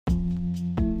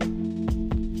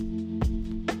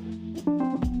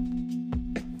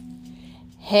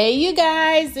Hey, you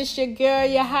guys, it's your girl,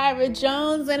 Yahira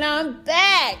Jones, and I'm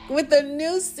back with a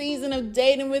new season of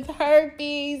Dating with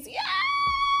Herpes.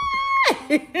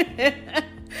 Yeah!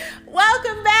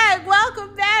 Welcome back.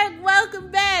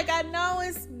 I know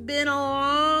it's been a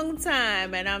long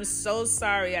time, and I'm so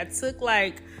sorry. I took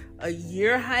like a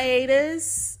year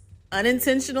hiatus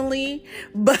unintentionally,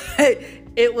 but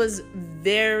it was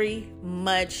very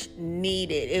much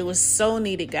needed. It was so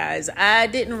needed, guys. I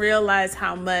didn't realize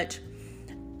how much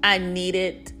I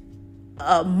needed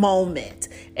a moment.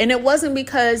 And it wasn't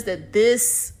because that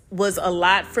this was a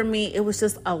lot for me. It was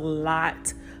just a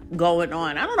lot going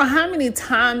on. I don't know how many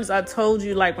times I told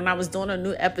you, like when I was doing a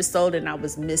new episode and I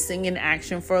was missing in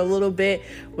action for a little bit,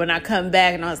 when I come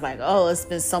back and I was like, oh, it's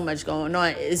been so much going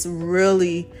on. It's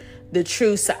really the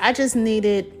truth. So I just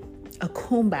needed a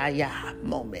kumbaya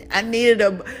moment. I needed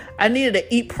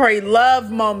a eat, pray,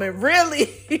 love moment. Really.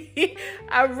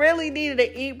 I really needed an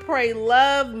eat, pray,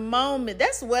 love moment.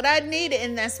 That's what I needed,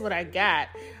 and that's what I got.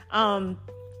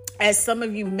 As some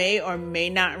of you may or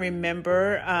may not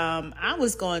remember, I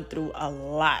was going through a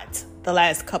lot the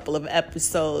last couple of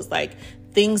episodes, like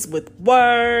things with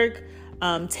work,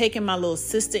 taking my little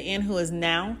sister in, who is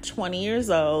now 20 years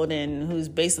old and who's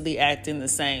basically acting the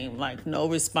same, like no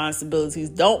responsibilities,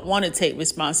 don't want to take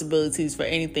responsibilities for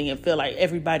anything and feel like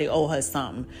everybody owe her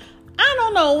something. I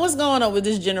don't know what's going on with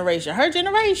this generation. Her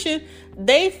generation,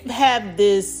 they have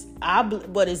this,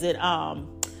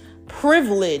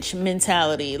 privilege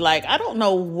mentality. Like, I don't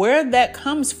know where that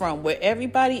comes from, where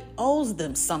everybody owes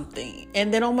them something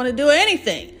and they don't want to do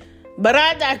anything. But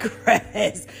I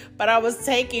digress. But I was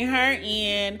taking her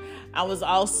in. I was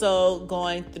also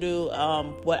going through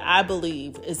what I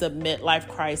believe is a midlife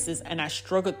crisis, and I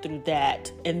struggled through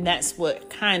that. And that's what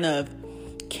kind of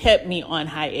kept me on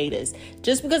hiatus.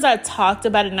 Just because I talked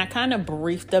about it and I kind of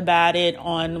briefed about it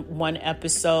on one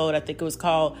episode, I think it was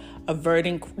called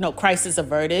Crisis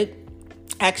Averted.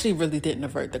 I actually really didn't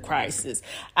avert the crisis.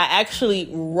 I actually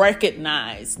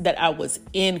recognized that I was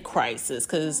in crisis,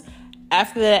 because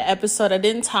after that episode, I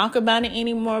didn't talk about it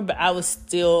anymore, but I was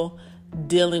still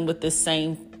dealing with the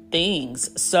same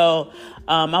things. So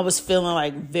I was feeling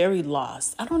like very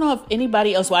lost. I don't know if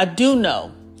anybody else, well, I do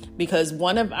know, because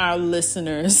one of our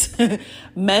listeners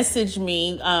messaged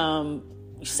me,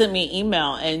 sent me an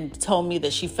email and told me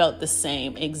that she felt the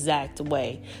same exact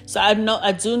way. So I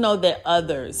do know that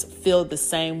others feel the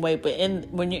same way, but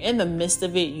when you're in the midst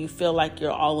of it, you feel like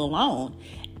you're all alone.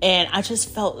 And I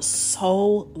just felt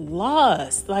so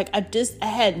lost. Like I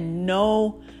had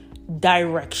no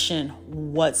direction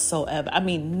whatsoever. I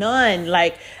mean, none.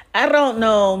 Like, I don't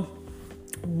know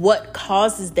what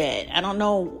causes that. I don't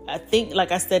know. I think,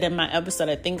 like I said in my episode,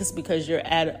 I think it's because you're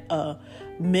at a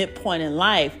midpoint in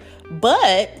life.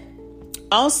 But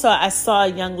also, I saw a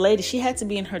young lady. She had to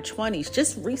be in her 20s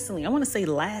just recently. I want to say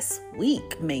last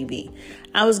week, maybe.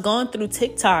 I was going through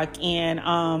TikTok and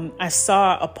I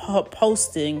saw a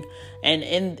posting, and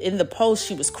in the post,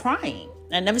 she was crying.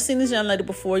 I'd never seen this young lady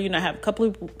before. You know, I have a couple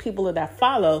of people that I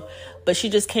follow, but she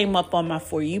just came up on my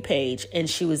For You page and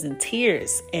she was in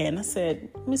tears. And I said,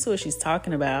 let me see what she's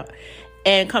talking about.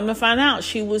 And come to find out,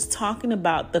 she was talking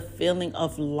about the feeling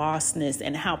of lostness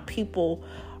and how people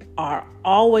are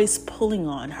always pulling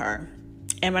on her.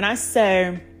 And when I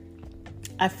say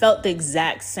I felt the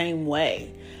exact same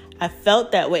way, I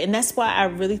felt that way. And that's why I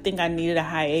really think I needed a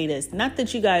hiatus. Not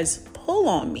that you guys pull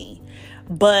on me,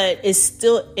 but it's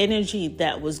still energy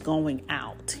that was going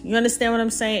out. You understand what I'm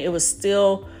saying? It was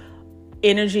still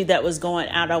energy that was going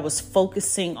out. I was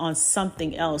focusing on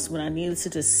something else when I needed to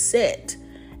just sit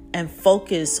and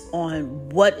focus on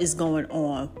what is going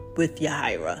on with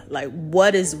Yahira. Like,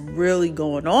 what is really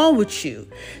going on with you?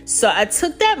 So I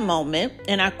took that moment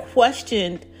and I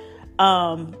questioned,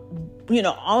 all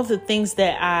of the things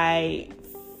that I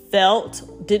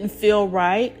felt didn't feel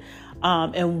right,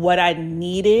 and what I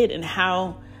needed and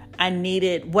how I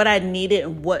needed, what I needed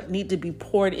and what needed to be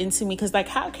poured into me. Because, like,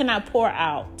 how can I pour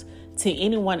out to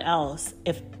anyone else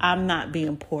if I'm not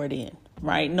being poured in,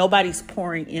 right? Nobody's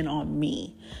pouring in on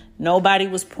me. Nobody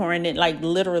was pouring in, like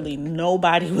literally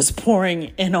nobody was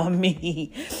pouring in on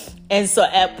me. And so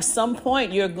at some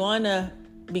point you're going to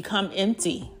become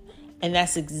empty. And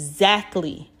that's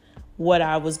exactly what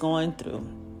I was going through.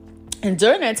 And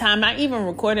during that time, I even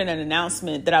recorded an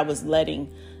announcement that I was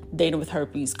letting Dating with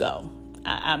Herpes go.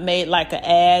 I made like an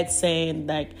ad saying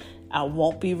like, I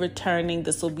won't be returning.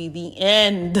 This will be the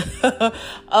end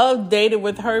of Dating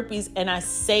with Herpes. And I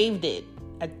saved it.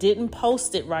 I didn't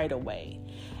post it right away.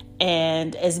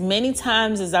 And as many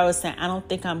times as I was saying, I don't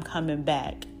think I'm coming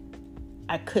back,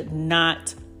 I could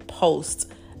not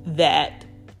post that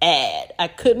ad. I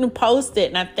couldn't post it.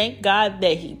 And I thank God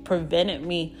that he prevented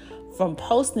me from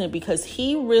posting it, because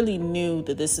he really knew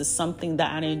that this is something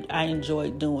that I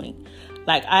enjoy doing.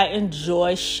 Like, I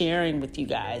enjoy sharing with you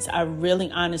guys. I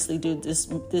really honestly do.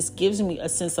 This gives me a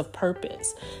sense of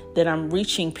purpose, that I'm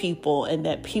reaching people and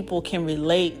that people can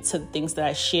relate to the things that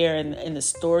I share and the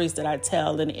stories that I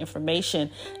tell and the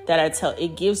information that I tell.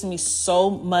 It gives me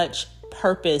so much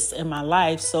purpose in my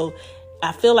life. So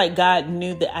I feel like God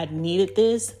knew that I needed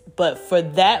this, but for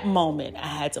that moment, I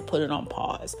had to put it on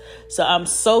pause. So I'm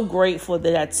so grateful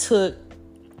that I took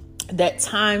that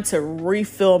time to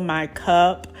refill my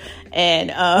cup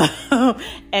and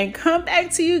and come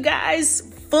back to you guys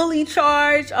fully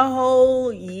charged a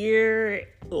whole year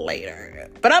later.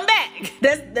 But I'm back.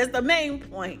 That's the main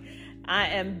point. I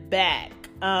am back.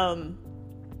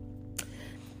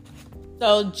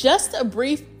 So just a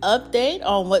brief update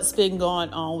on what's been going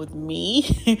on with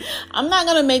me. I'm not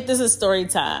going to make this a story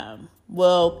time.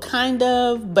 Well, kind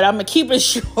of, but I'm going to keep it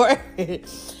short.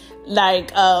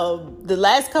 Like the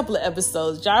last couple of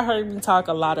episodes, y'all heard me talk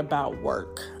a lot about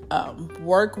work.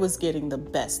 Work was getting the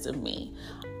best of me.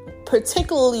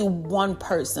 Particularly one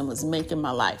person was making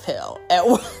my life hell at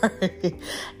work.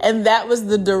 And that was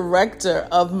the director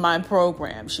of my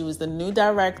program. She was the new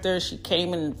director. She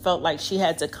came in and felt like she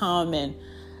had to come and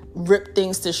rip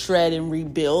things to shred and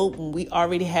rebuild. And we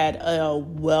already had a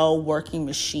well-working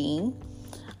machine,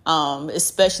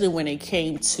 especially when it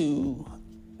came to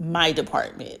my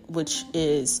department, which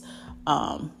is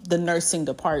the nursing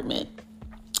department.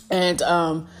 And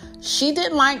she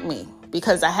didn't like me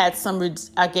because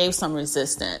I gave some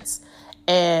resistance.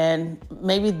 And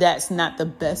maybe that's not the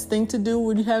best thing to do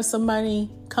when you have somebody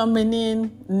coming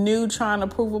in new trying to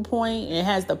prove a point and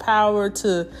has the power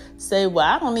to say, well,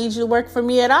 I don't need you to work for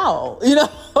me at all. You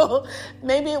know,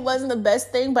 maybe it wasn't the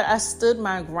best thing, but I stood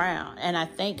my ground. And I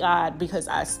thank God, because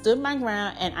I stood my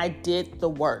ground and I did the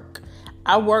work.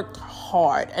 I worked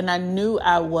hard, and I knew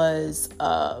I was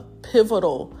a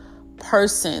pivotal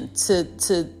person to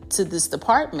this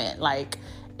department. Like,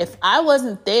 if I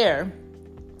wasn't there,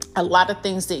 a lot of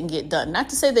things didn't get done. Not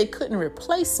to say they couldn't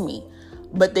replace me,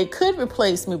 but they could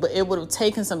replace me, but it would have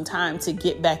taken some time to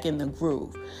get back in the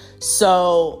groove.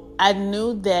 So I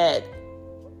knew that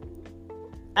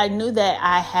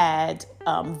I had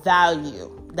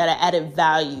value, that I added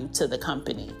value to the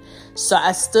company. So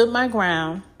I stood my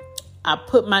ground. I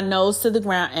put my nose to the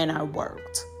ground and I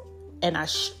worked. And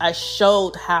I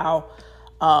showed how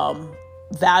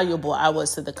valuable I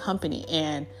was to the company.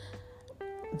 And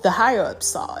the higher up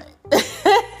saw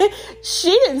it.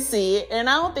 She didn't see it. And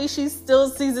I don't think she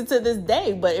still sees it to this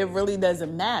day. But it really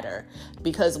doesn't matter.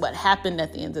 Because what happened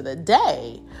at the end of the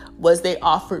day was they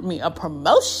offered me a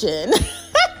promotion.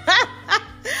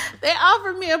 They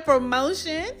offered me a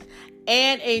promotion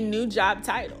and a new job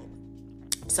title.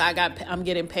 So I'm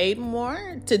getting paid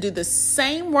more to do the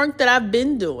same work that I've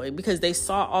been doing, because they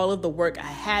saw all of the work I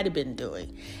had been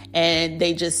doing. And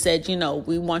they just said,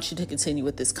 we want you to continue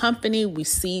with this company. We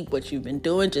see what you've been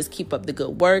doing. Just keep up the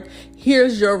good work.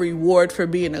 Here's your reward for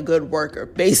being a good worker,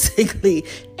 basically.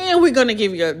 And we're going to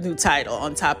give you a new title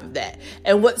on top of that.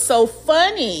 And what's so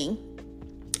funny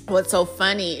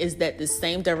is that the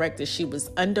same director, she was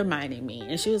undermining me.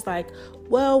 And she was like,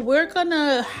 well, we're going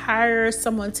to hire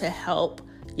someone to help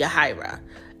Yahira.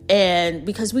 And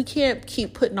because we can't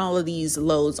keep putting all of these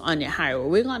loads on Yahira,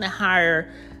 we're going to hire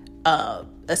a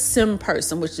sim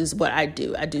person, which is what I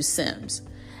do. I do sims.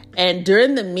 And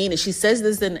during the meeting, she says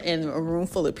this in a room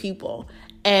full of people.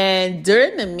 And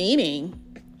during the meeting,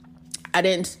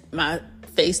 my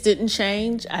face didn't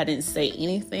change. I didn't say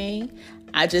anything.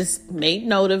 I just made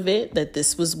note of it, that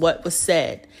this was what was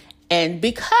said. And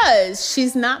because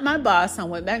she's not my boss, I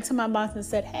went back to my boss and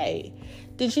said, hey,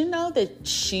 did you know that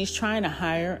she's trying to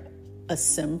hire a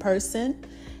sim person?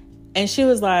 And she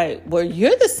was like, well,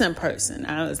 you're the sim person.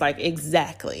 I was like,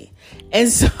 exactly. And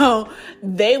so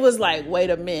they was like, wait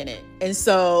a minute. And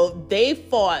so they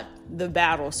fought the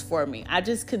battles for me. I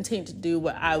just continued to do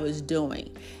what I was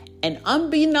doing. And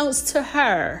unbeknownst to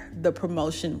her, the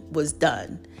promotion was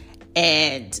done.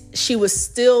 And she was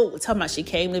still talking about, she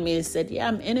came to me and said, yeah,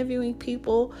 I'm interviewing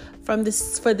people for the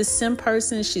sim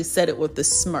person. She said it with a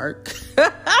smirk.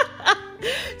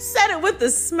 Said it with a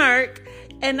smirk.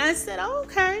 And I said, oh,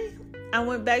 okay. I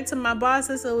went back to my boss.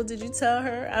 I said, well, did you tell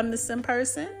her I'm the sim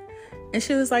person? And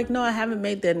she was like, no, I haven't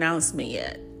made the announcement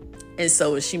yet. And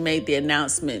so when she made the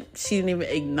announcement, she didn't even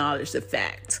acknowledge the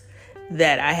fact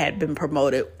that I had been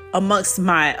promoted amongst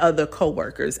my other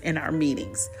coworkers in our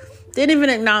meetings. Didn't even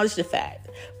acknowledge the fact.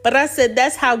 But I said,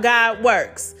 that's how God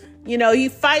works. He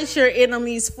fights your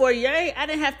enemies for you. I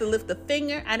didn't have to lift a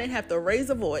finger. I didn't have to raise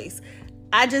a voice.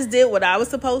 I just did what I was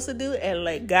supposed to do and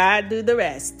let God do the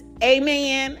rest.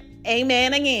 Amen.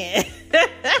 Amen again.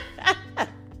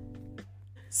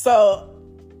 So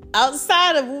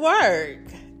outside of work,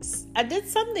 I did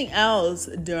something else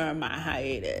during my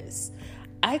hiatus.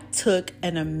 I took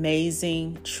an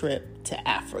amazing trip to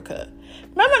Africa.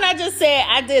 Remember when I just said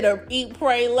I did a eat,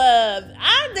 pray, love?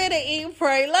 I did an eat,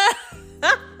 pray, love.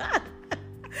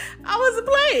 I wasn't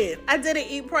playing. I did an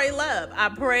eat, pray, love. I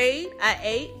prayed, I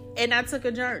ate, and I took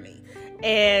a journey.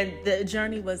 And the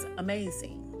journey was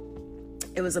amazing.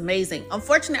 It was amazing.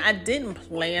 Unfortunately, I didn't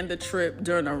plan the trip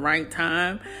during the right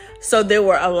time. So there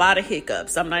were a lot of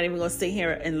hiccups. I'm not even going to sit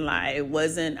here and lie. I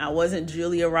wasn't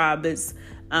Julia Roberts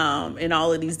in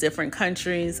all of these different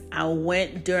countries. I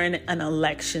went during an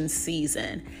election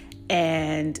season,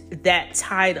 and that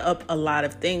tied up a lot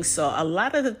of things. So a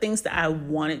lot of the things that I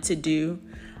wanted to do,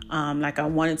 like I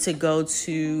wanted to go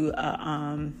to,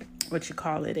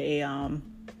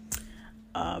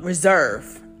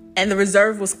 reserve. And the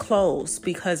reserve was closed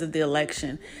because of the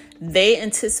election. They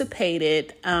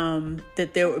anticipated that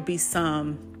there would be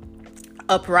some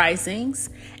uprisings.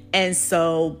 And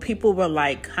so people were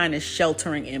like kind of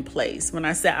sheltering in place. When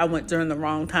I said I went during the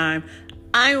wrong time,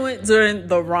 I went during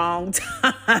the wrong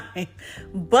time.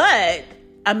 But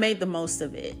I made the most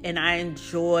of it. And I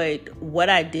enjoyed what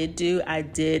I did do. I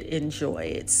did enjoy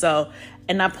it. So,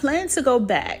 and I plan to go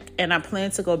back. And I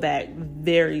plan to go back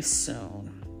very soon.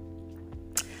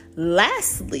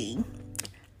 Lastly,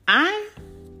 I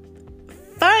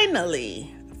finally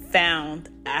found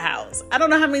a house. I don't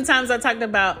know how many times I talked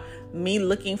about me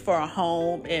looking for a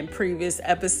home in previous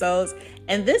episodes,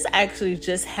 and this actually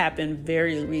just happened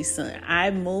very recently.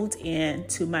 I moved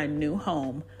into my new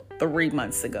home 3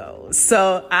 months ago.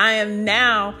 So I am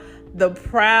now the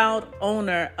proud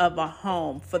owner of a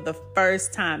home for the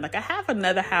first time. Like I have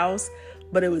another house,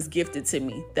 but it was gifted to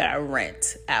me that I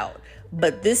rent out.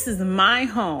 But this is my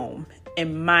home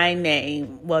in my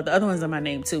name. Well, the other ones are my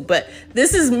name too, but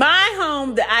this is my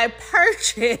home that I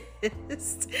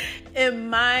purchased in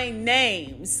my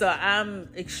name. So I'm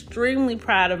extremely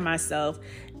proud of myself.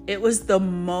 It was the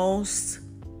most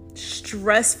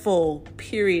stressful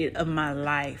period of my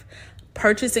life.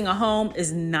 Purchasing a home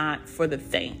is not for the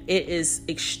faint. It is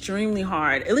extremely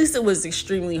hard. At least it was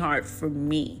extremely hard for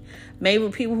me. Maybe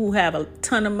people who have a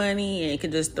ton of money and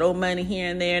can just throw money here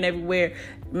and there and everywhere,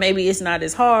 maybe it's not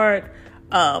as hard.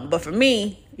 But for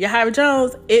me, Yahira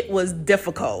Jones, it was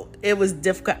difficult. It was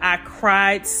difficult. I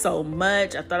cried so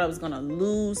much. I thought I was going to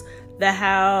lose the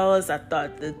house. I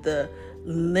thought that the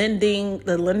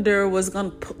lender was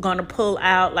going to pull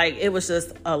out. Like it was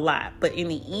just a lot. But in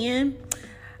the end,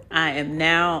 I am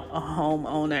now a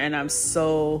homeowner and I'm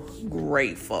so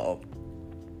grateful.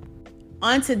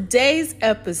 On today's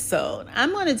episode,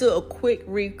 I'm going to do a quick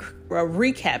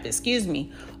recap,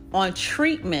 on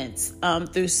treatments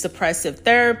through suppressive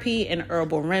therapy and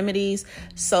herbal remedies.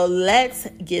 So let's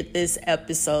get this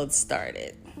episode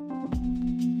started.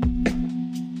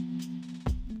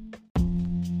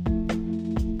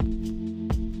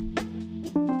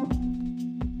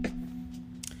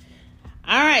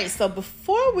 All right, so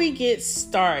before we get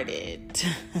started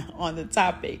on the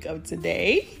topic of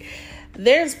today,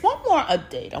 there's one more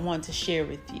update I want to share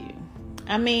with you.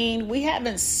 I mean, we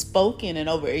haven't spoken in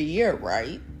over a year,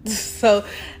 right? So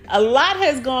a lot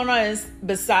has gone on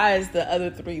besides the other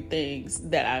 3 things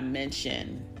that I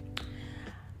mentioned.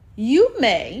 You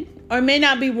may or may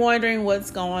not be wondering what's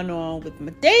going on with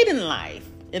my dating life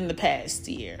in the past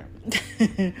year.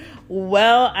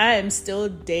 Well, I am still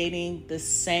dating the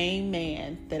same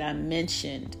man that I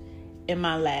mentioned in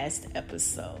my last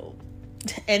episode.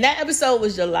 And that episode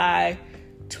was July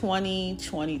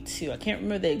 2022. I can't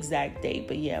remember the exact date,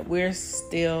 but yeah, we're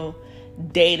still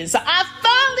dating. So I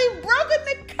finally broken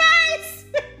the curse.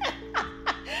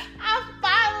 I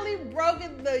finally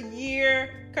broken the year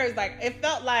curse. Like it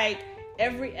felt like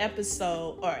every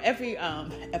episode or every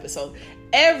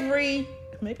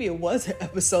maybe it was an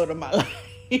episode of my life.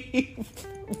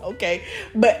 Okay.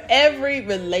 But every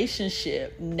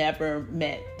relationship never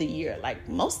met the year. Like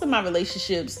most of my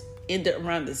relationships ended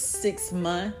around the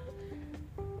 6-month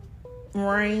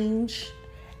range.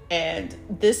 And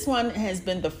this one has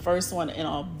been the first one in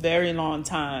a very long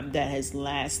time that has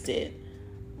lasted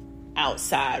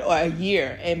outside or a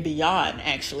year and beyond,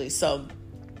 actually. So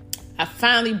I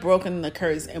finally broken the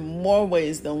curse in more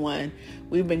ways than one.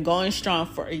 We've been going strong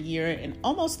for a year and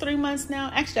almost 3 months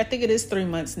now. Actually, I think it is 3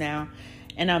 months now.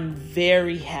 And I'm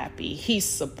very happy. He's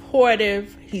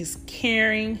supportive. He's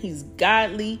caring. He's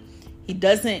godly. He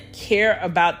doesn't care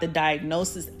about the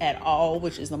diagnosis at all,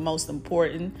 which is the most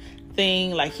important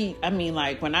thing. Like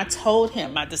when I told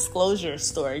him my disclosure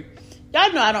story,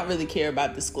 Y'all know I don't really care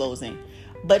about disclosing,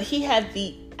 but he had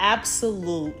the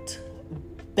absolute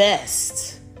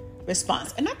best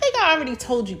response. And I think I already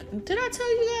told you. Did I tell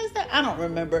you guys that? I don't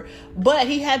remember. But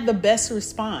he had the best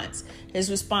response. His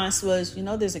response was,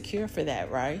 there's a cure for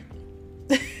that, right?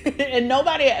 And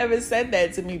nobody had ever said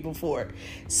that to me before.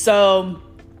 So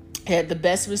he had the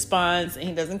best response, and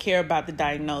he doesn't care about the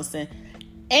diagnosis.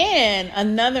 And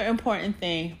another important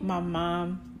thing, my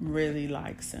mom really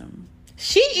likes him.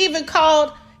 She even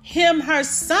called him her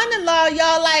son-in-law, y'all.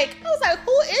 I was like,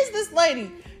 who is this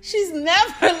lady? She's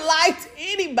never liked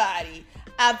anybody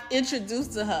I've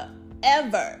introduced to her,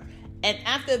 ever. And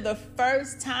after the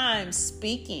first time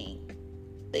speaking,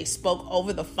 they spoke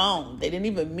over the phone. They didn't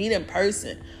even meet in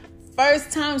person.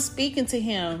 First time speaking to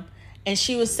him, and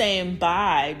she was saying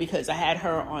bye because I had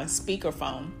her on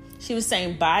speakerphone. She was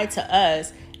saying bye to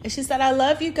us, and she said, I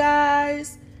love you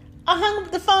guys. I hung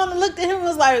up the phone and looked at him and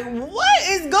was like, what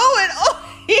is going on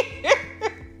here?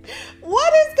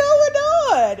 What is going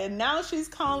on? And now she's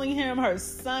calling him her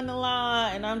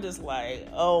son-in-law, and I'm just like,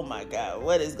 oh my God,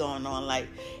 what is going on?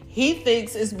 He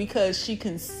thinks it's because she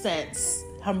can sense,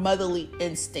 her motherly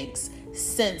instincts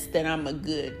sense that I'm a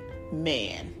good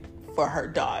man for her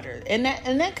daughter. And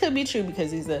that could be true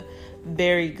because he's a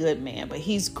very good man, but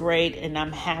he's great, and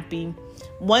I'm happy.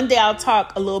 One day I'll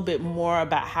talk a little bit more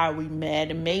about how we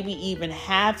met and maybe even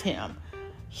have him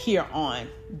here on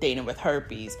Dating with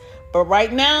Herpes. But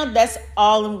right now, that's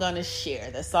all I'm going to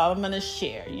share. That's all I'm going to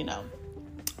share,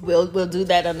 We'll do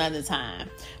that another time.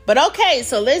 But okay,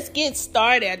 so let's get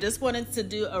started. I just wanted to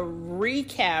do a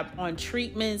recap on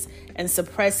treatments and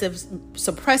suppressive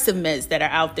meds that are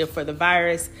out there for the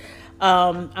virus.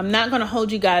 I'm not going to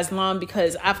hold you guys long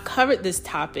because I've covered this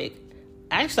topic,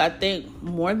 actually, I think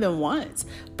more than once.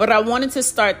 But I wanted to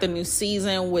start the new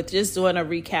season with just doing a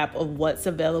recap of what's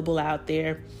available out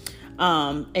there.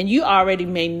 And you already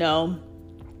may know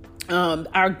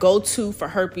our go-to for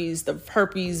herpes, the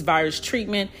herpes virus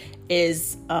treatment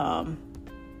is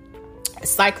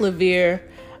Cyclovir,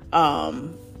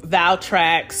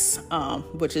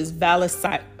 Valtrex, which is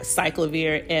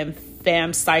Valacyclovir, and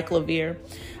Famciclovir.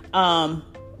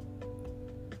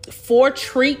 For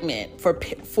treatment, for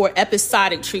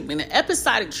episodic treatment. An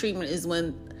episodic treatment is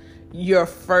when your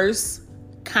first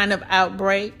kind of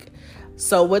outbreak.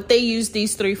 So what they use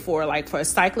these three for, for a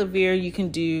Cyclovir, you can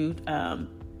do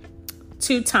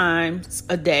 2 times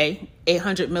a day,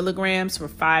 800 milligrams for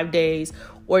 5 days,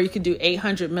 or you can do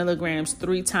 800 milligrams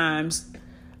 3 times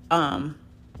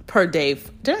per day.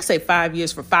 Did I say 5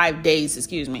 years? For 5 days,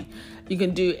 excuse me. You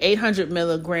can do 800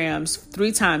 milligrams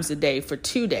 3 times a day for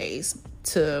 2 days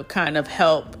to kind of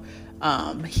help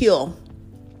heal.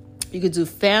 You could do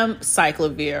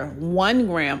Famciclovir 1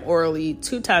 gram orally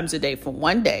 2 times a day for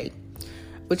 1 day,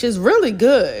 which is really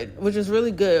good. Or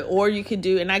you could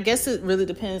do, and I guess it really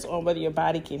depends on whether your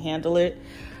body can handle it.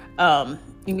 You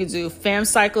can do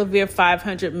Famciclovir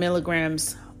 500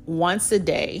 milligrams once a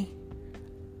day.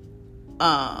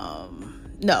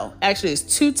 No, actually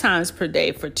it's 2 times per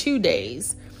day for 2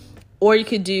 days. Or you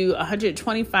could do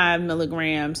 125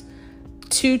 milligrams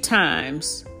 2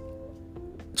 times,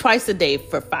 twice a day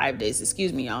for 5 days.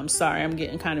 Excuse me, y'all. I'm sorry. I'm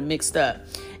getting kind of mixed up.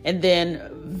 And then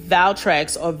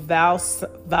Valtrex or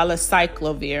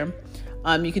Valacyclovir,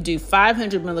 you could do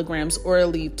 500 milligrams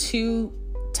orally 2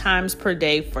 times per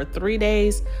day for 3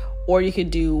 days, or you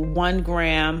could do 1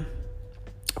 gram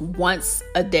once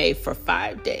a day for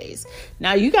 5 days.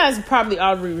 Now, you guys probably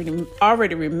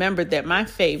already remembered that my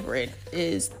favorite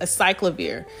is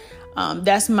Acyclovir.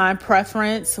 That's my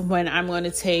preference when I'm going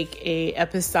to take a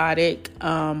episodic,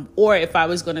 or if I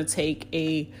was going to take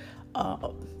a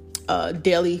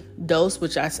daily dose,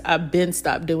 which I've been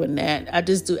stopped doing that. I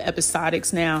just do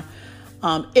episodics now.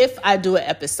 If I do an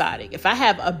episodic, if I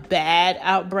have a bad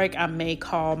outbreak, I may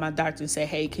call my doctor and say,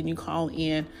 hey, can you call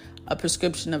in a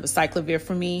prescription of Acyclovir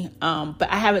for me? But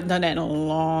I haven't done that in a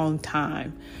long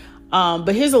time.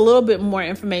 But here's a little bit more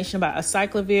information about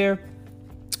Acyclovir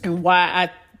and why I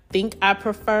think I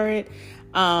prefer it.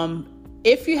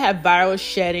 If you have viral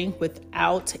shedding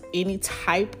without any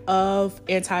type of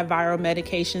antiviral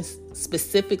medication,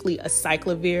 specifically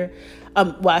Acyclovir,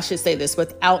 I should say this,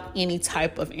 without any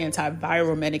type of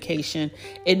antiviral medication,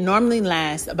 it normally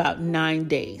lasts about 9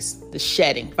 days, the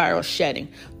shedding, viral shedding.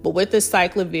 But with the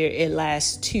Acyclovir, it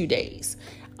lasts 2 days.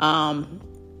 Time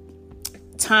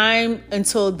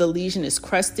until the lesion is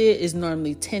crusted is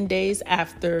normally 10 days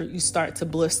after you start to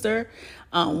blister.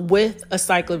 With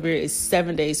Acyclovir is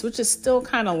 7 days, which is still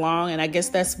kind of long. And I guess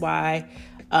that's why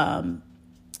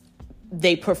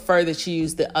they prefer that you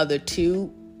use the other two.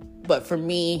 But for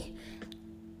me,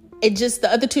 the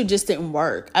other two just didn't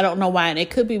work. I don't know why. And it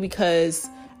could be because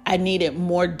I needed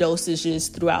more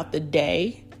dosages throughout the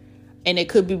day. And it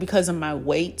could be because of my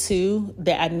weight too,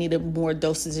 that I needed more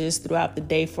dosages throughout the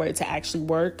day for it to actually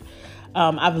work.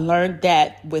 I've learned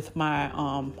that with my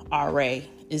RA,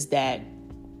 is that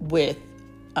with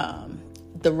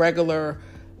the regular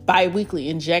biweekly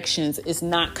injections, it's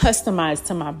not customized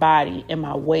to my body and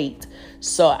my weight.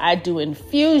 So I do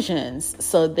infusions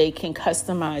so they can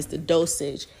customize the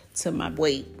dosage to my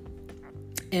weight.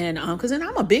 And because then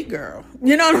I'm a big girl,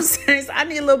 you know what I'm saying? So I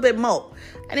need a little bit more.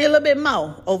 I need a little bit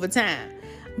more over time.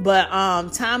 But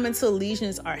time until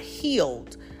lesions are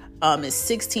healed is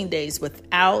 16 days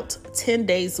without, 10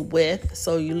 days with.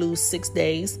 So you lose 6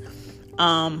 days.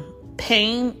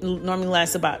 Pain normally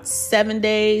lasts about 7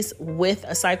 days. With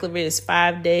acyclovir is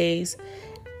 5 days.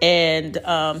 And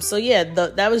so yeah,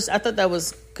 I thought that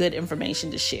was good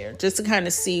information to share, just to kind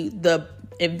of see the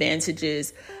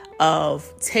advantages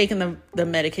of taking the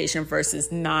medication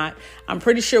versus not. I'm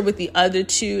pretty sure with the other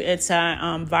two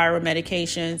antiviral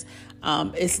medications,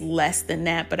 it's less than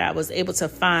that, but I was able to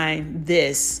find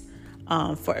this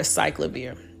for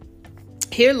acyclovir.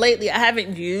 Here lately, I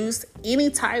haven't used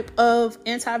any type of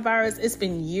antivirus. It's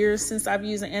been years since I've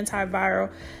used an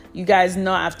antiviral. You guys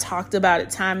know I've talked about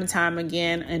it time and time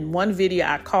again. In one video,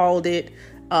 I called it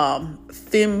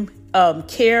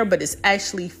FemCare, but it's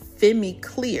actually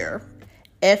FemiClear.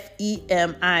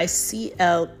 Femiclear,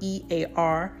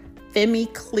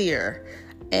 FemiClear.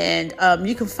 And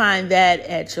you can find that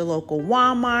at your local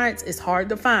Walmart. It's hard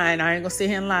to find. I ain't gonna sit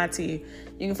here and lie to you.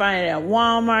 You can find it at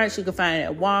Walmart. You can find it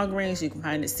at Walgreens. You can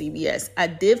find it at CVS. I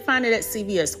did find it at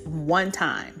CVS one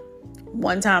time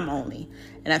only.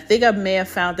 And I think I may have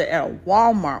found it at a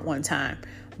Walmart one time.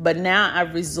 But now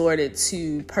I've resorted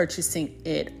to purchasing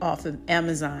it off of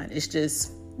Amazon. It's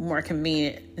just more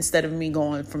convenient instead of me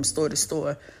going from store to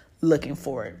store looking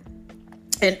for it.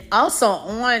 And also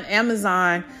on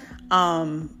Amazon,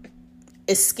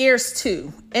 it's scarce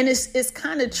too. And it's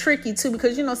kind of tricky too,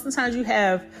 because, you know, sometimes you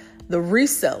have the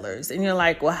resellers and you're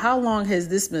like, well, how long has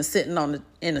this been sitting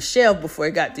in a shelf before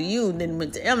it got to you and then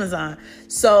went to Amazon?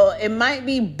 So it might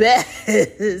be best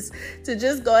to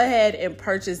just go ahead and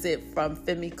purchase it from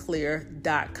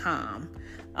FemiClear.com.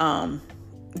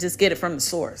 Just get it from the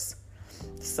source.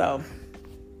 So,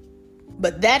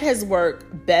 but that has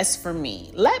worked best for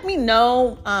me. Let me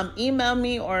know, email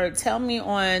me or tell me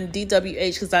on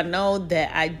DWH, because I know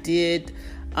that I did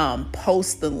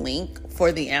post the link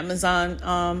for the Amazon,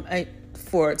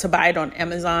 to buy it on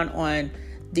Amazon on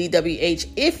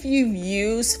DWH. If you've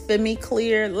used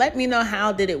FemiClear, let me know,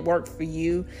 how did it work for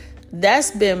you?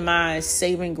 That's been my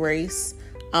saving grace.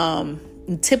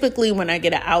 Typically when I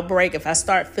get an outbreak, if I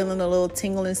start feeling a little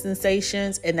tingling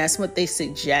sensations, and that's what they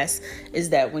suggest, is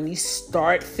that when you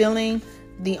start feeling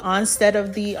the onset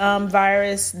of the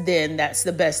virus, then that's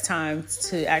the best time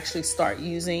to actually start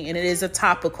using. And it is a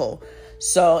topical.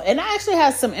 So, and I actually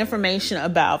have some information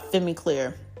about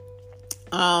FemiClear.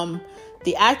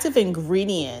 The active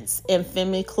ingredients in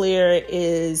FemiClear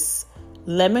is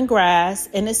lemongrass,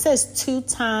 and it says 2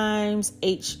 times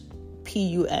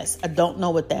HPUS. I don't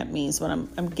know what that means, but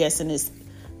I'm guessing it's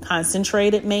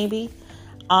concentrated maybe.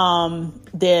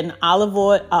 Then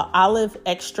olive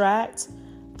extract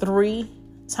 3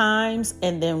 times,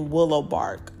 and then willow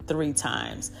bark 3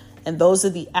 times. And those are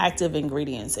the active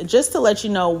ingredients. And just to let you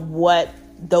know what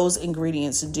those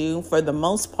ingredients do, for the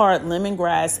most part,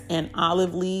 lemongrass and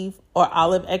olive leaf or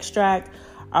olive extract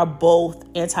are both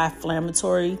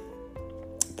anti-inflammatory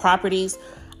properties.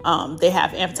 They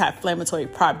have anti-inflammatory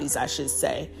properties, I should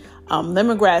say.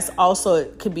 Lemongrass also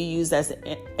could be used as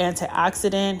an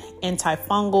antioxidant,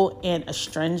 antifungal, and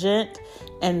astringent.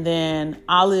 And then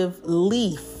olive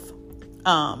leaf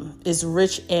is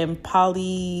rich in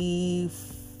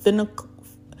polyphenolic.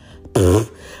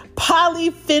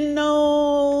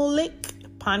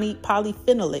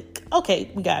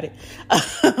 Okay, we got it.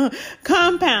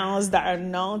 Compounds that are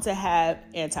known to have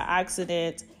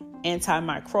antioxidant,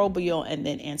 antimicrobial, and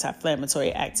then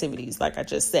anti-inflammatory activities, like I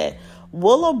just said.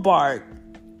 Willow bark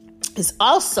is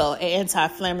also an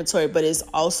anti-inflammatory, but it's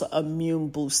also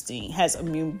has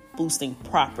immune boosting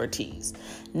properties.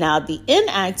 Now, the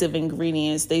inactive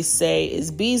ingredients, they say,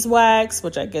 is beeswax,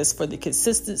 which I guess for the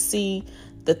consistency,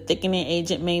 the thickening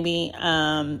agent maybe,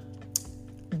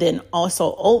 then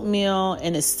also oatmeal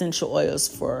and essential oils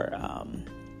for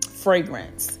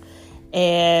fragrance.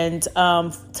 And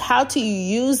how to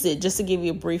use it, just to give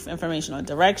you a brief information on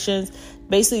directions.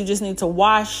 Basically, you just need to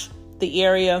wash the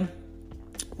area,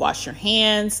 wash your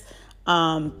hands,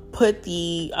 put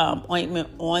the ointment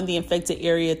on the infected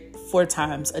area 4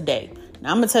 times a day.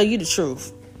 Now, I'm going to tell you the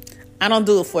truth. I don't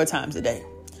do it 4 times a day.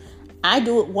 I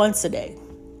do it once a day.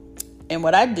 And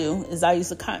what I do is I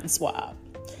use a cotton swab.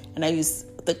 And I use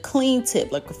the clean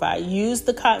tip. Like if I use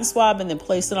the cotton swab and then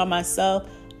place it on myself,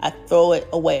 I throw it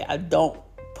away. I don't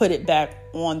put it back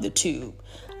on the tube.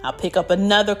 I'll pick up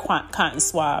another cotton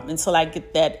swab until I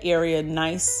get that area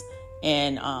nice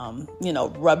and,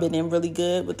 rub it in really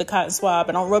good with the cotton swab.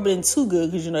 And I don't rub it in too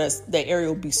good because, that area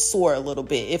will be sore a little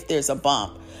bit if there's a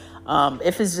bump.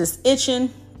 If it's just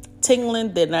itching,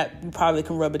 tingling, then you probably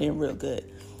can rub it in real good.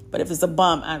 But if it's a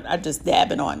bump, I just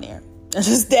dab it on there.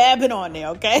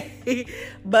 Okay?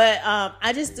 But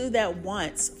I just do that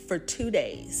once for 2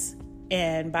 days.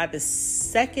 And by the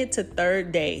 2nd to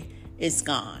 3rd day, it's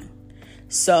gone.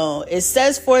 So it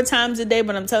says 4 times a day,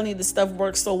 but I'm telling you, the stuff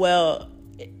works so well,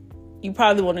 you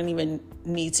probably wouldn't even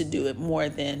need to do it more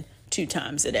than 2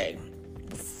 times a day.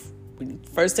 When you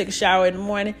first take a shower in the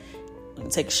morning, when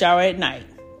you take a shower at night,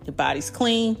 your body's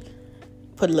clean,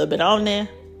 put a little bit on there,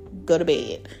 go to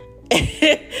bed.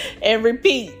 And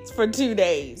repeat for 2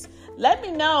 days. Let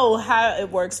me know how it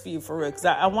works for you for real. Because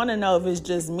I want to know if it's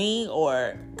just me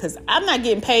or... Because I'm not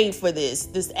getting paid for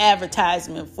this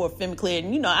advertisement for Femiclear.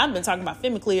 And I've been talking about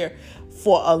Femiclear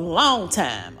for a long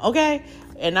time. Okay?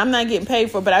 And I'm not getting paid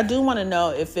for it. But I do want to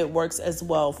know if it works as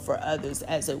well for others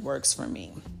as it works for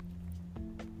me.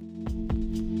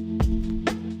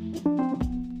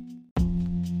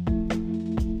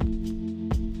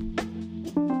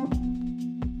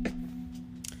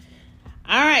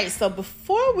 All right, so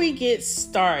before we get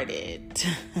started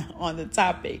on the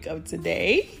topic of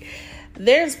today,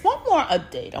 there's one more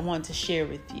update I want to share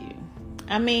with you.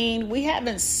 I mean, we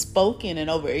haven't spoken in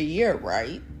over a year,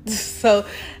 right? So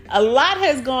a lot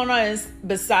has gone on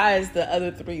besides the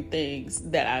other 3 things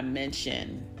that I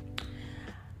mentioned.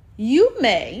 You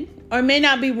may or may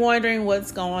not be wondering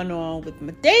what's going on with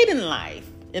my dating life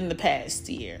in the past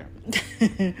year.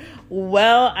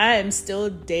 Well, I am still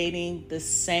dating the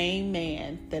same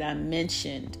man that I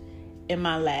mentioned in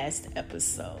my last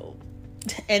episode.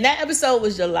 And that episode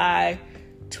was July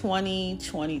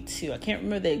 2022. I can't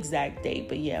remember the exact date,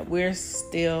 but yeah, we're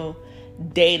still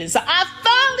dating. So I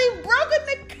finally broken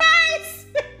the curse.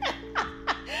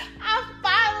 I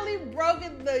finally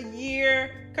broken the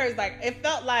year curse. Like it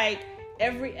felt like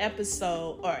every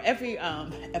episode or every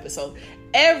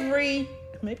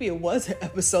maybe it was an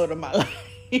episode of my life.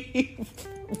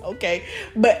 Okay.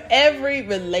 But every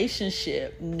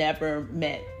relationship never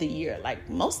met the year. Like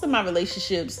most of my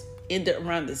relationships ended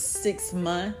around the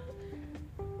 6-month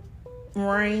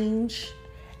range.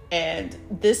 And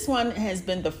this one has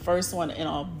been the first one in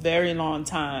a very long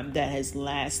time that has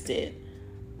lasted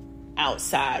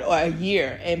outside or a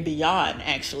year and beyond,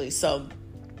 actually. So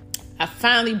I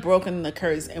finally broken the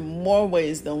curse in more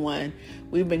ways than one.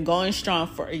 We've been going strong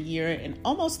for a year and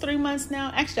almost 3 months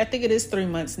now. Actually, I think it is 3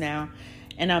 months now.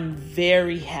 And I'm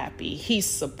very happy. He's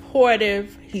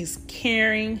supportive. He's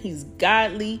caring. He's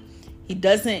godly. He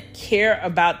doesn't care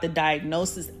about the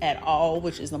diagnosis at all,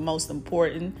 which is the most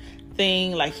important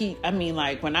thing. Like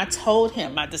when I told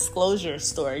him my disclosure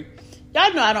story,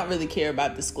 y'all know I don't really care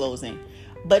about disclosing,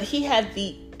 but he had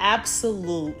the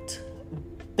absolute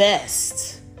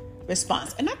best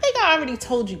response. And I think I already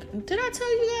told you. Did I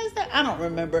tell you guys that? I don't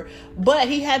remember. But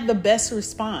he had the best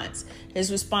response.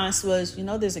 His response was,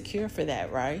 there's a cure for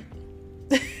that, right?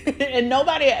 And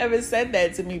nobody had ever said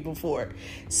that to me before.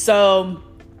 So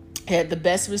he had the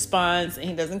best response and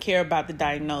he doesn't care about the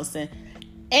diagnosis.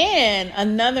 And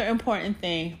another important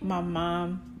thing, my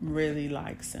mom really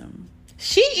likes him.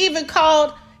 She even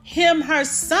called him her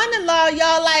son-in-law,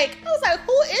 y'all. I was like,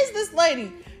 who is this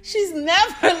lady? She's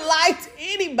never liked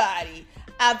anybody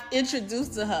I've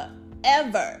introduced to her,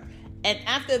 ever. And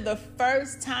after the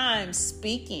first time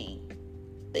speaking,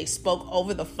 they spoke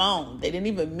over the phone. They didn't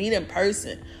even meet in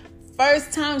person.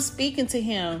 First time speaking to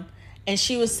him, and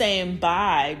she was saying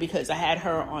bye because I had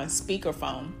her on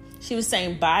speakerphone. She was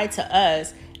saying bye to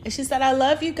us, and she said, I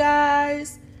love you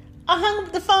guys. I hung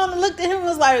up the phone and looked at him and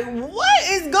was like, what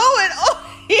is going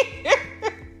on here?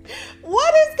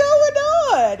 What is going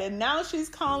on? And now she's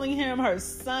calling him her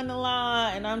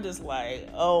son-in-law. And I'm just like,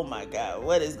 oh my God,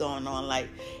 what is going on? Like,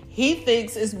 he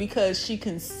thinks it's because she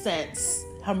can sense,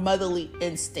 her motherly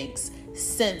instincts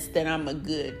sense that I'm a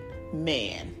good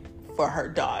man for her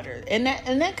daughter. And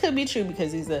that could be true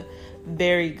because he's a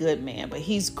very good man. But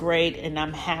he's great and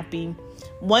I'm happy.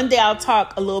 One day I'll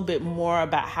talk a little bit more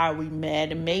about how we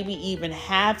met and maybe even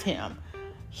have him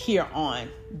here on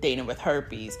Dating with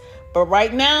Herpes. But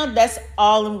right now, that's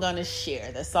all I'm going to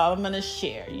share. That's all I'm going to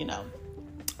share,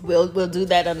 We'll do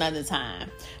that another time.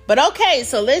 But okay,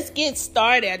 so let's get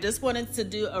started. I just wanted to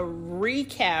do a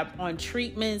recap on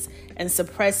treatments and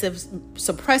suppressive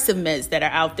meds that are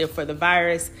out there for the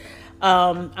virus.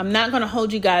 I'm not going to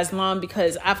hold you guys long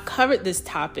because I've covered this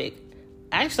topic,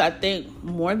 actually, I think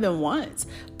more than once.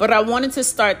 But I wanted to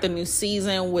start the new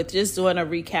season with just doing a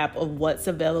recap of what's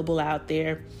available out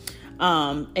there.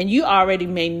 And you already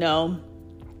may know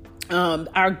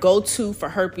our go-to for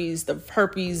herpes, the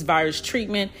herpes virus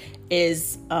treatment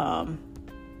is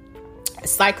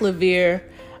Cyclovir,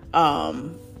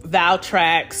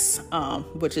 Valtrex,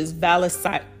 which is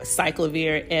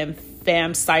Valacyclovir, and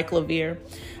Famciclovir.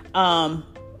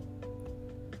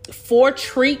 For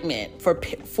treatment,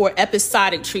 for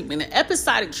episodic treatment. An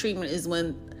episodic treatment is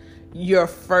when your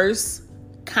first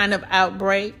kind of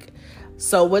outbreak.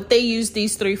 So what they use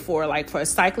these three for, like for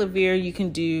Cyclovir, you can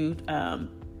do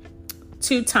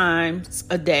 2 times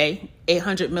a day,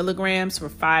 800 milligrams for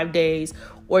 5 days,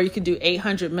 or you can do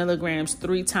 800 milligrams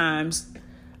 3 times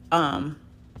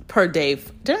per day.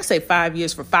 Did I say 5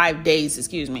 years? For 5 days,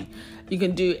 excuse me. You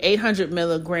can do 800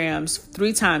 milligrams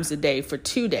 3 times a day for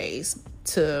 2 days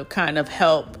to kind of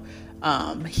help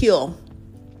heal.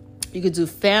 You could do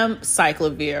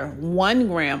Famciclovir 1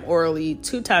 gram orally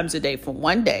 2 times a day for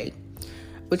 1 day,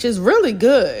 which is really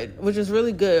good.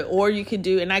 Or you could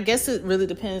do, and I guess it really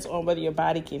depends on whether your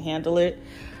body can handle it.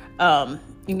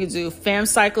 You can do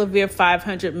Famciclovir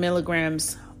 500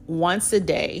 milligrams once a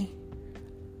day.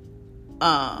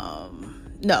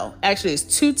 No, actually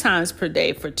it's 2 times per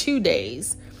day for 2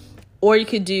 days. Or you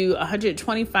could do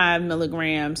 125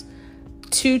 milligrams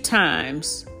 2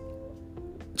 times,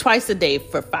 twice a day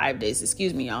for 5 days.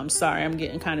 Excuse me, y'all. I'm sorry. I'm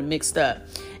getting kind of mixed up.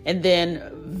 And then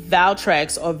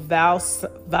Valtrex or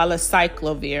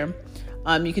Valacyclovir,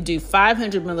 you could do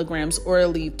 500 milligrams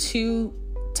orally 2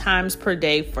 times per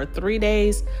day for 3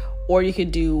 days, or you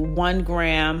could do 1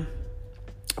 gram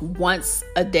once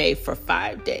a day for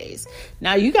 5 days.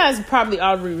 Now, you guys probably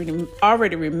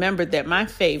already remembered that my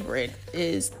favorite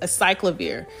is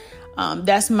Acyclovir.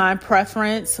 That's my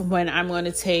preference when I'm going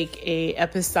to take a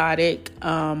episodic,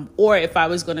 or if I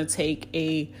was going to take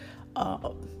a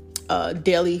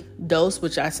daily dose,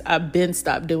 which I've been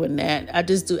stopped doing that. I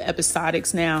just do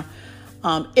episodics now.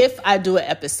 If I do an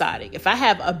episodic, if I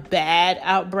have a bad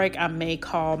outbreak, I may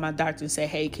call my doctor and say,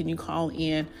 hey, can you call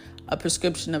in a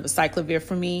prescription of Acyclovir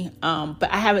for me?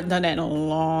 But I haven't done that in a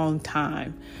long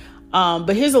time.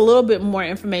 But here's a little bit more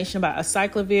information about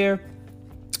Acyclovir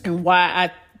and why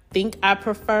I think I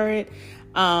prefer it.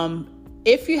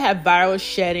 If you have viral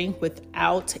shedding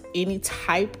without any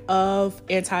type of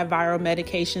antiviral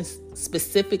medications,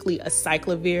 specifically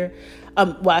Acyclovir,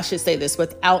 I should say this,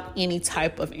 without any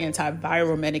type of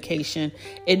antiviral medication,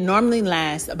 it normally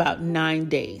lasts about 9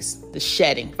 days, the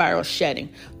shedding, viral shedding.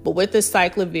 But with the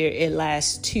Acyclovir, it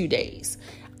lasts 2 days.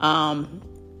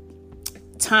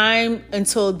 Time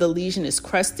until the lesion is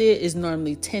crusted is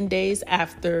normally 10 days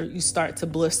after you start to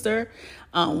blister.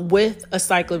 With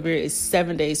Acyclovir is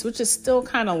 7 days, which is still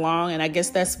kind of long. And I guess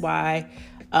that's why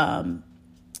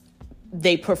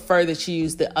they prefer that you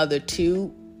use the other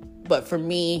two. But for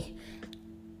me,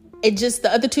 the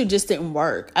other two just didn't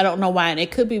work. I don't know why. And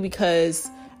it could be because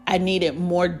I needed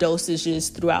more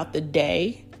dosages throughout the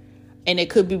day. And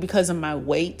it could be because of my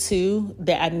weight too,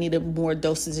 that I needed more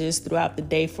dosages throughout the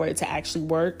day for it to actually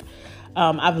work.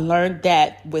 I've learned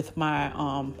that with my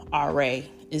RA,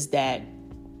 is that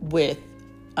with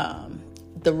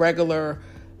the regular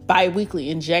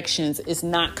biweekly injections, it's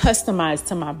not customized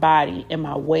to my body and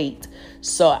my weight.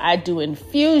 So I do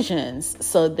infusions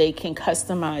so they can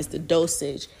customize the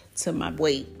dosage to my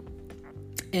weight.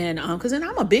 And because then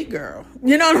I'm a big girl,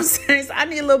 you know what I'm saying? So I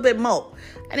need a little bit more.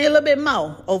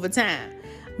 Over time.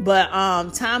 But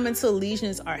time until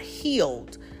lesions are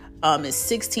healed is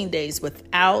 16 days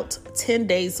without, 10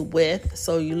 days with,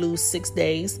 so you lose 6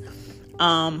 days.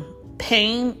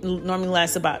 Pain normally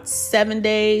lasts about 7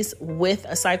 days. With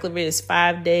Acyclovir is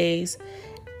 5 days.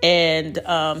 And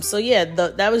I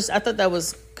thought that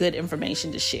was good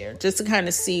information to share, just to kind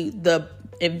of see the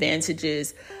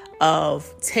advantages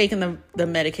of taking the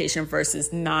medication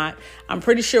versus not. I'm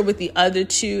pretty sure with the other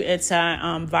two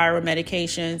antiviral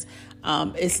medications,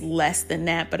 it's less than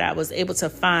that, but I was able to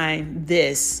find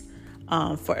this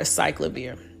for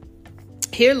Acyclovir.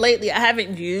 Here lately, I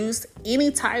haven't used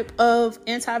any type of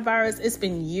antivirus. It's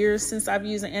been years since I've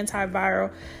used an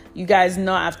antiviral. You guys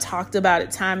know I've talked about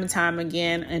it time and time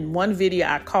again. In one video,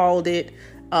 I called it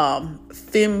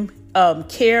FemCare,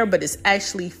 but it's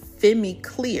actually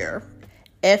Femiclear.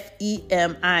 Femiclear,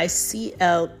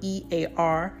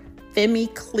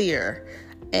 Femiclear.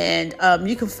 And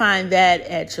you can find that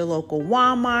at your local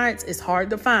Walmarts. It's hard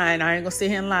to find. I ain't gonna sit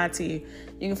here and lie to you.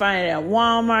 You can find it at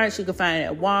Walmart. You can find it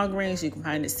at Walgreens. You can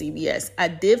find it at CVS. I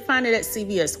did find it at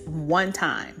CVS one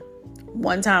time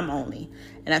only.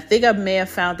 And I think I may have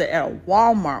found it at a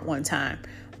Walmart one time.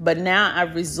 But now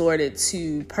I've resorted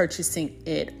to purchasing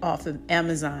it off of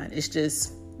Amazon. It's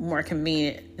just more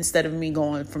convenient instead of me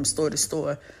going from store to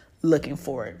store looking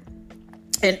for it.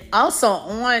 And also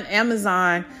on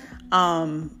Amazon,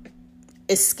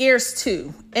 it's scarce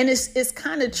too. And it's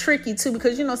kind of tricky too,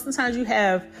 because, sometimes you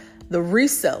have the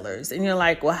resellers and you're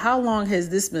like, well, how long has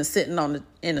this been sitting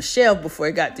in a shelf before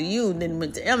it got to you and then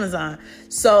went to Amazon?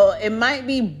 So it might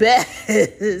be best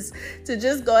to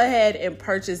just go ahead and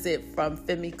purchase it from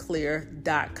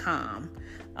FemiClear.com.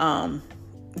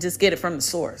 Just get it from the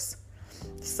source.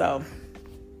 So,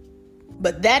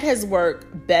 but that has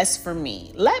worked best for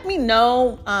me. Let me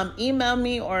know, email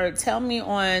me or tell me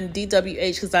on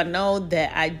DWH, because I know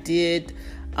that I did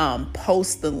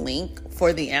post the link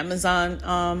for the Amazon,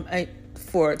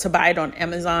 to buy it on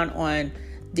Amazon on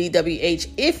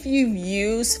DWH. If you've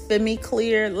used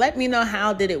FemiClear, let me know,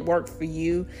 how did it work for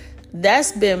you?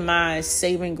 That's been my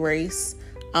saving grace.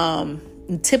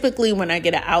 Typically when I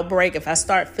get an outbreak, if I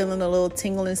start feeling a little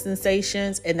tingling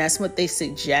sensations, and that's what they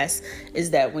suggest,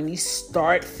 is that when you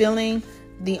start feeling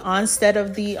the onset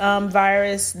of the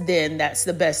virus, then that's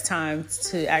the best time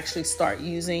to actually start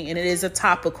using. And it is a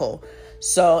topical.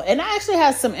 So, and I actually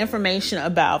have some information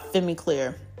about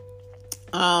FemiClear.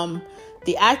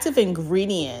 The active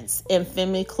ingredients in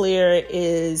FemiClear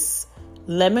is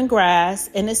lemongrass,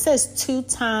 and it says 2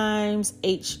 times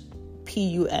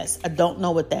HPUS. I don't know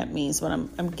what that means, but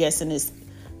I'm guessing it's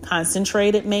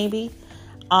concentrated maybe.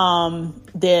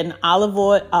 Then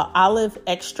olive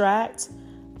extract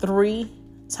 3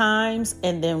 times,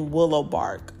 and then willow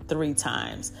bark 3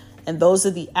 times. And those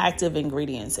are the active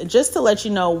ingredients. And just to let you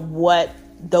know what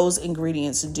those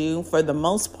ingredients do, for the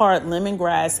most part,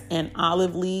 lemongrass and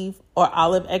olive leaf or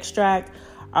olive extract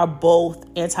are both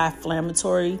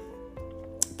anti-inflammatory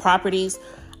properties.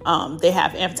 They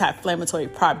have anti-inflammatory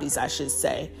properties, I should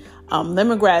say.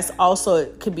 Lemongrass also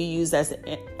could be used as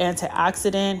an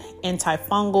antioxidant,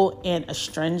 antifungal, and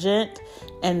astringent.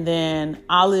 And then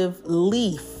olive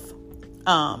leaf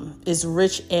is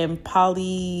rich in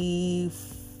polyphenolic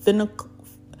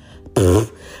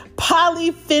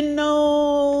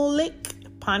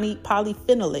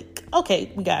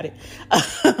Okay, we got it.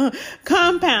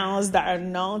 Compounds that are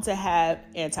known to have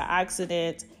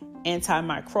antioxidant,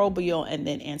 antimicrobial, and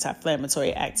then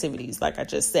anti-inflammatory activities, like I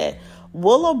just said.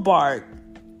 Willow bark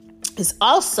is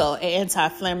also an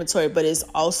anti-inflammatory, but it's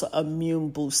also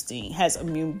has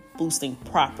immune boosting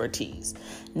properties.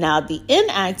 Now, the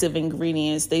inactive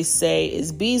ingredients, they say,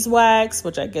 is beeswax,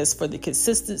 which I guess for the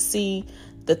consistency,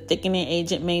 the thickening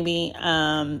agent maybe,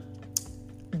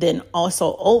 then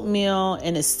also oatmeal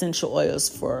and essential oils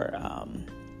for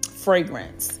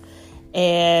fragrance.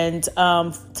 And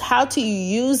how to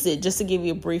use it, just to give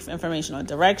you a brief information on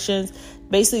directions.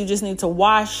 Basically, you just need to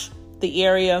wash the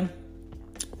area,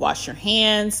 wash your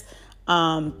hands,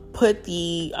 put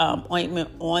the ointment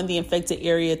on the infected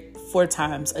area 4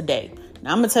 times a day.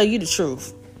 Now, I'm going to tell you the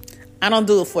truth. I don't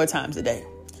do it 4 times a day.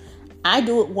 I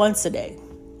do it once a day.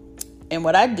 And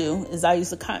what I do is I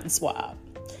use a cotton swab,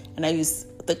 and I use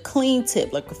the clean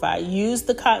tip. Like if I use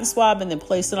the cotton swab and then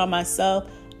place it on myself,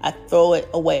 I throw it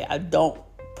away. I don't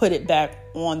put it back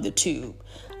on the tube.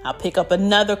 I'll pick up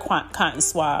another cotton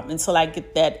swab until I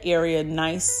get that area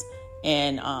nice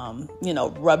and,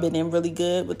 rub it in really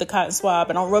good with the cotton swab.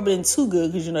 And I don't rub it in too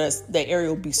good because, that area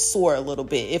will be sore a little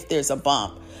bit if there's a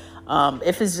bump.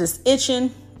 If it's just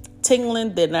itching,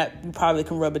 tingling, then you probably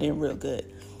can rub it in real good.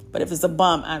 But if it's a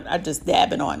bump, I just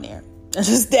dab it on there.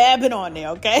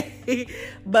 Okay?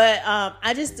 But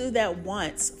I just do that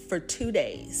once for 2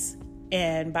 days.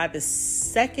 And by the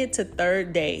 2nd to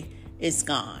 3rd day, it's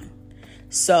gone.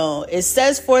 So it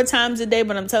says 4 times a day,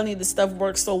 but I'm telling you, the stuff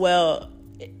works so well,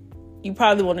 you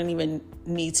probably won't even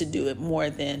need to do it more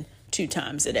than 2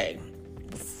 times a day.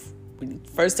 When you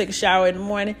first take a shower in the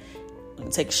morning, when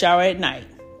you take a shower at night,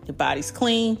 your body's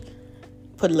clean,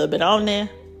 put a little bit on there,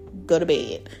 go to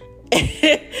bed.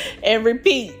 And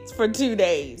repeat for 2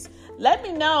 days. Let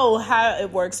me know how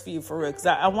it works for you, for real, because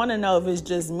I want to know if it's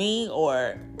just me,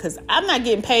 or because I'm not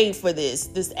getting paid for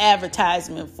this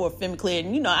advertisement for FemiClear.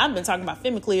 And I've been talking about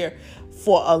FemiClear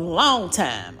for a long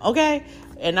time, okay?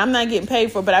 And I'm not getting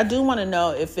paid for it, but I do want to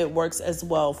know if it works as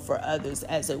well for others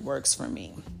as it works for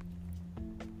me.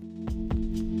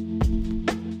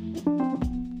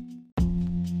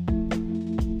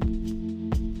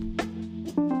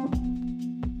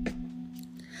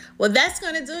 Well, that's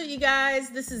going to do it, you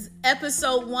guys. This is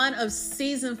episode 1 of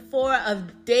season 4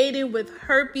 of Dating with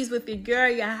Herpes with your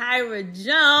girl, Yahira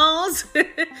Jones.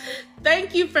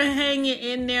 Thank you for hanging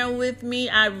in there with me.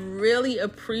 I really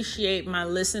appreciate my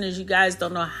listeners. You guys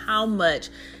don't know how much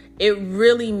it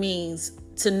really means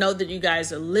to know that you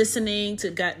guys are listening,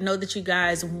 to know that you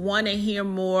guys want to hear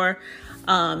more.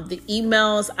 The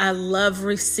emails, I love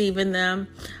receiving them.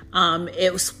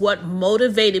 It was what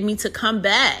motivated me to come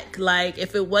back. Like,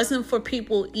 if it wasn't for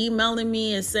people emailing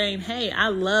me and saying, hey, I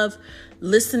love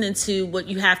listening to what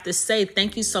you have to say.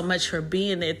 Thank you so much for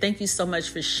being there. Thank you so much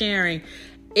for sharing.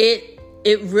 It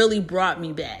really brought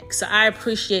me back. So I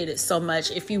appreciate it so much.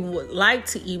 If you would like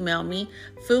to email me,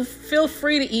 feel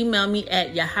free to email me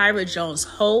at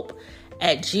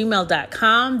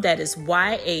yahirajoneshope@gmail.com. That is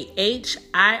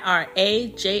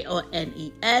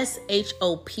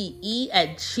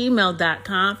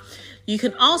YAHIRAJONESHOPE@gmail.com. You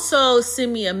can also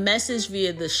send me a message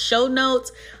via the show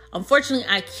notes. Unfortunately,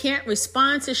 I can't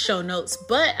respond to show notes,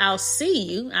 but I'll see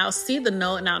you. I'll see the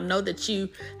note and I'll know that you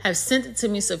have sent it to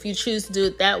me. So if you choose to do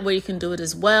it that way, you can do it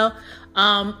as well.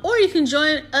 Or you can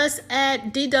join us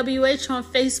at DWH on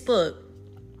Facebook.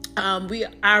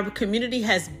 Our community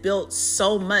has built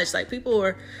so much. Like, people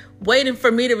were waiting for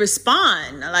me to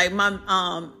respond. Like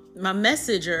my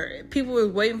messenger, people were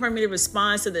waiting for me to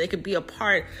respond so that they could be a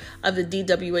part of the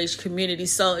DWH community.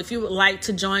 So if you would like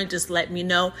to join, just let me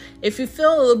know. If you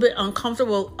feel a little bit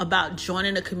uncomfortable about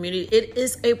joining a community, it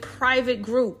is a private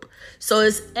group. So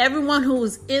it's everyone who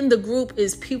is in the group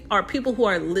are people who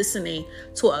are listening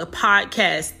to a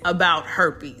podcast about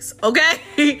herpes.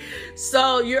 Okay.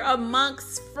 So you're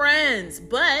amongst friends,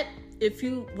 but if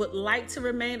you would like to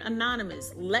remain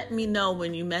anonymous, let me know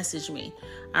when you message me.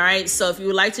 All right. So if you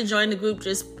would like to join the group,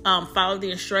 just follow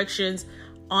the instructions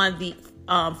on the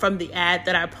from the ad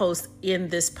that I post in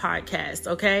this podcast.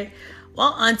 Okay.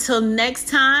 Well, until next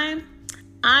time,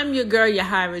 I'm your girl,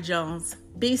 Yahira Jones.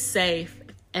 Be safe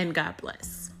and God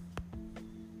bless.